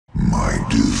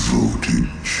Devoted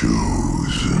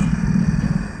chosen.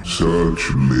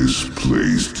 Such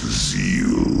misplaced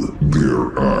zeal,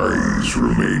 their eyes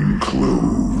remain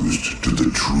closed to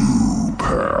the true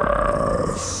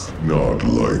path. Not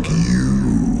like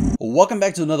you. Welcome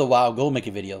back to another WoW gold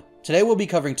making video. Today we'll be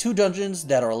covering two dungeons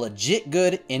that are legit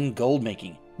good in gold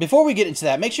making. Before we get into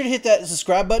that, make sure to hit that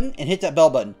subscribe button and hit that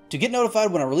bell button to get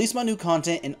notified when I release my new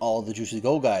content and all the juicy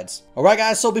gold guides. Alright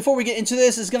guys, so before we get into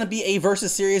this, it's going to be a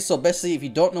versus series. So basically, if you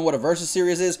don't know what a versus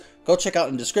series is, go check out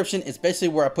in the description. It's basically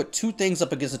where I put two things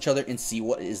up against each other and see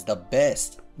what is the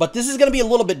best. But this is going to be a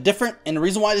little bit different, and the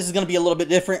reason why this is going to be a little bit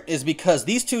different is because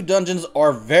these two dungeons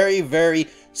are very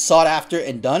sought after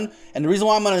and done. And the reason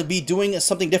why I'm going to be doing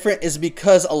something different is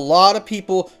because a lot of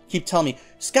people keep telling me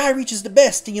Skyreach is the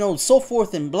best, you know, so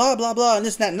forth and blah blah blah and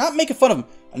this and that. Not making fun of them.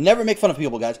 I never make fun of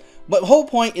people, guys. But the whole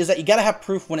point is that you got to have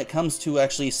proof when it comes to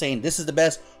actually saying this is the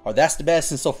best or that's the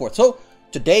best and so forth. So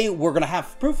today we're going to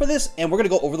have proof for this, and we're going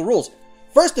to go over the rules.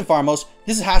 First and foremost,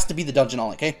 this has to be the dungeon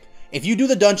only, okay? If you do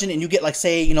the dungeon and you get, like,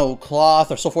 say, you know,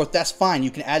 cloth or so forth, that's fine.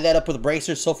 You can add that up with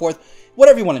bracers, so forth,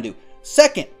 whatever you want to do.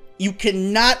 Second, you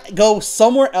cannot go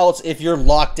somewhere else if you're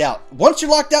locked out. Once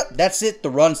you're locked out, that's it. The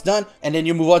run's done, and then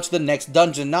you move on to the next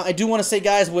dungeon. Now, I do want to say,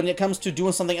 guys, when it comes to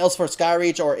doing something else for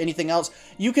Skyreach or anything else,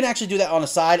 you can actually do that on the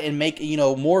side and make, you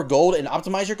know, more gold and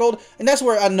optimize your gold. And that's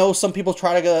where I know some people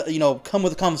try to, you know, come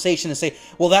with a conversation and say,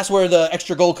 well, that's where the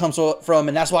extra gold comes from,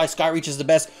 and that's why Skyreach is the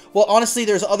best. Well, honestly,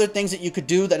 there's other things that you could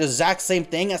do that is the exact same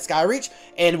thing as Skyreach,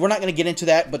 and we're not going to get into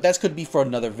that, but that could be for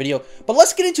another video. But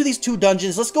let's get into these two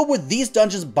dungeons. Let's go with these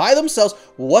dungeons by themselves,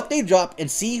 what they drop,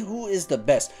 and see who is the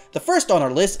best. The first on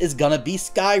our list is gonna be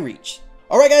Skyreach.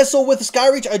 Alright guys, so with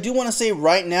Skyreach, I do want to say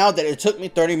right now that it took me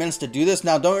 30 minutes to do this.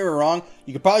 Now, don't get me wrong,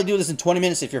 you could probably do this in 20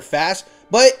 minutes if you're fast,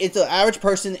 but it's the average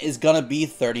person is gonna be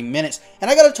 30 minutes. And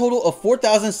I got a total of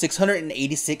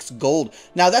 4,686 gold.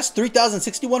 Now, that's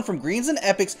 3,061 from greens and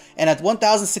epics, and at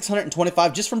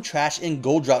 1,625 just from trash and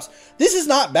gold drops. This is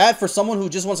not bad for someone who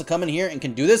just wants to come in here and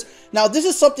can do this. Now, this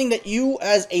is something that you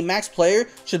as a max player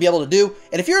should be able to do.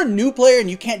 And if you're a new player and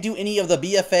you can't do any of the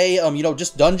BFA, you know,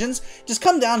 just dungeons, just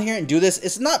come down here and do this.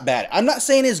 It's not bad. I'm not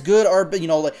saying it's good or, you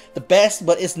know, like the best,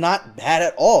 but it's not bad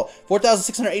at all.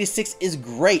 4,686 is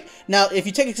great. Now, if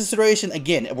you take into consideration,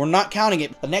 again, we're not counting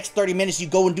it, the next 30 minutes you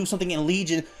go and do something in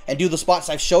Legion and do the spots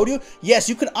I've showed you, yes,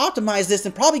 you can optimize this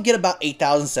and probably get about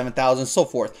 8,000, 7,000, so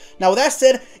forth. Now, with that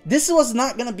said, this was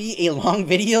not going to be a long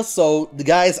video, so the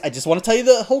guys, I just want to tell you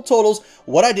the whole totals,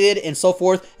 what I did, and so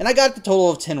forth, and I got the total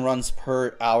of 10 runs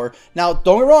per hour. Now,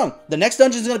 don't get me wrong, the next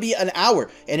dungeon is going to be an hour,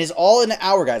 and it's all in an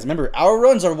hour, guys. Remember, hour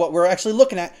runs are what we're actually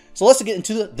looking at, so let's get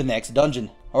into the next dungeon.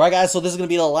 Alright guys, so this is going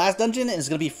to be the last dungeon, and it's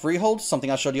going to be Freehold,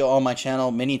 something I showed you on my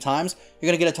channel many times. You're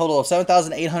going to get a total of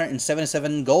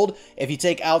 7,877 gold. If you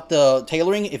take out the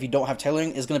tailoring, if you don't have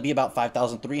tailoring, it's going to be about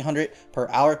 5,300 per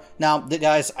hour. Now,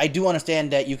 guys, I do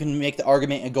understand that you can make the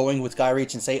argument of going with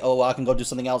Skyreach and say, oh, well, I can go do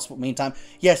something else meantime.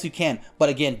 Yes, you can, but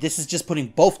again, this is just putting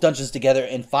both dungeons together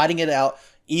and fighting it out.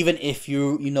 Even if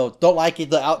you know, don't like it,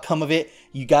 the outcome of it,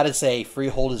 you gotta say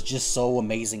Freehold is just so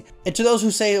amazing. And to those who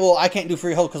say, well, I can't do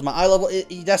Freehold because my eye level,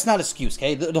 that's not an excuse,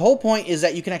 okay? The whole point is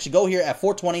that you can actually go here at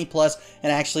 420 plus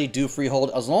and actually do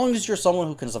Freehold as long as you're someone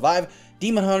who can survive.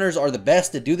 Demon Hunters are the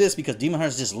best to do this because Demon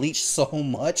Hunters just leech so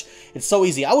much. It's so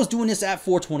easy. I was doing this at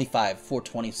 425,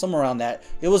 420, somewhere around that.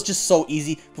 It was just so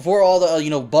easy before all the,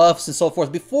 you know, buffs and so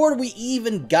forth. Before we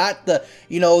even got the,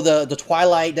 you know, the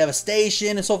Twilight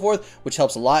Devastation and so forth, which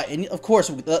helps a lot. And of course,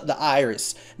 the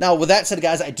Iris. Now, with that said,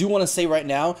 guys, I do want to say right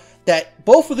now that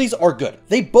both of these are good.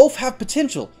 They both have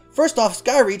potential. First off,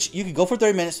 Skyreach, you can go for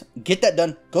 30 minutes, get that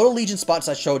done, go to Legion spots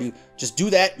I showed you, just do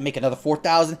that, make another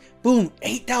 4,000, boom,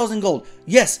 8,000 gold.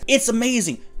 Yes, it's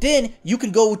amazing. Then you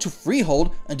can go to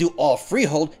Freehold and do all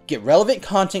Freehold, get relevant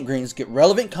content greens, get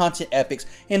relevant content epics,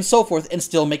 and so forth, and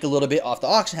still make a little bit off the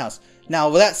auction house. Now,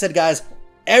 with that said, guys,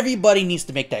 everybody needs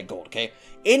to make that gold, okay?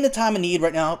 In the time of need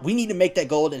right now, we need to make that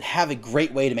gold and have a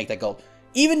great way to make that gold.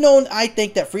 Even though I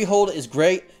think that Freehold is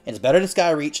great and it's better than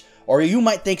Skyreach, or you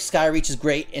might think Skyreach is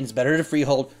great and it's better than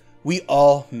Freehold, we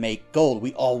all make gold.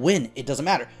 We all win. It doesn't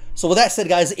matter. So with that said,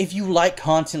 guys, if you like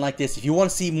content like this, if you want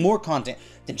to see more content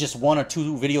than just 1 or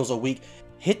 2 videos a week,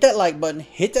 hit that like button,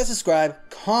 hit that subscribe,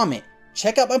 comment.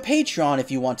 Check out my Patreon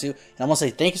if you want to. And I want to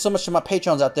say thank you so much to my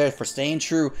Patrons out there for staying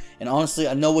true. And honestly,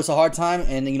 I know it's a hard time.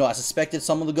 And, you know, I suspected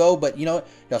someone to go. But, you know,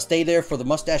 y'all stay there for the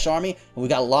Mustache Army. And we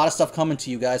got a lot of stuff coming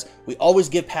to you guys. We always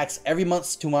give packs every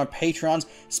month to my Patrons.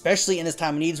 Especially in this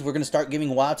time of needs. We're going to start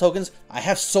giving WoW tokens. I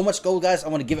have so much gold, guys. I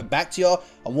want to give it back to y'all.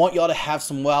 I want y'all to have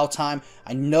some WoW time.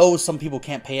 I know some people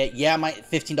can't pay it. Yeah,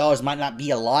 $15 might not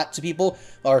be a lot to people.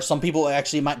 Or some people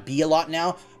actually might be a lot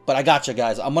now. But I got you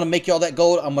guys. I'm going to make you all that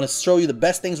gold. I'm going to show you the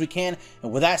best things we can.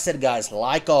 And with that said, guys,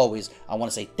 like always, I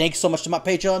want to say thanks so much to my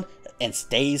Patreon and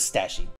stay stashy.